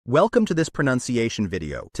Welcome to this pronunciation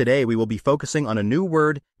video. Today we will be focusing on a new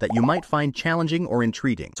word that you might find challenging or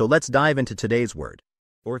intriguing. So let's dive into today's word.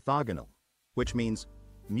 Orthogonal, which means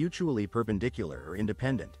mutually perpendicular or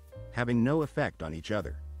independent, having no effect on each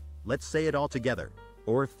other. Let's say it all together.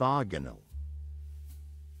 Orthogonal.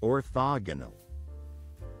 Orthogonal.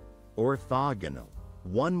 Orthogonal.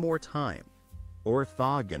 One more time.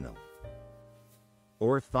 Orthogonal.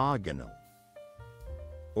 Orthogonal.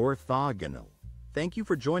 Orthogonal. Thank you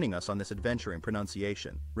for joining us on this adventure in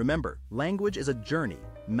pronunciation. Remember, language is a journey,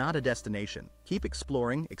 not a destination. Keep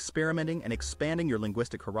exploring, experimenting, and expanding your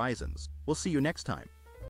linguistic horizons. We'll see you next time.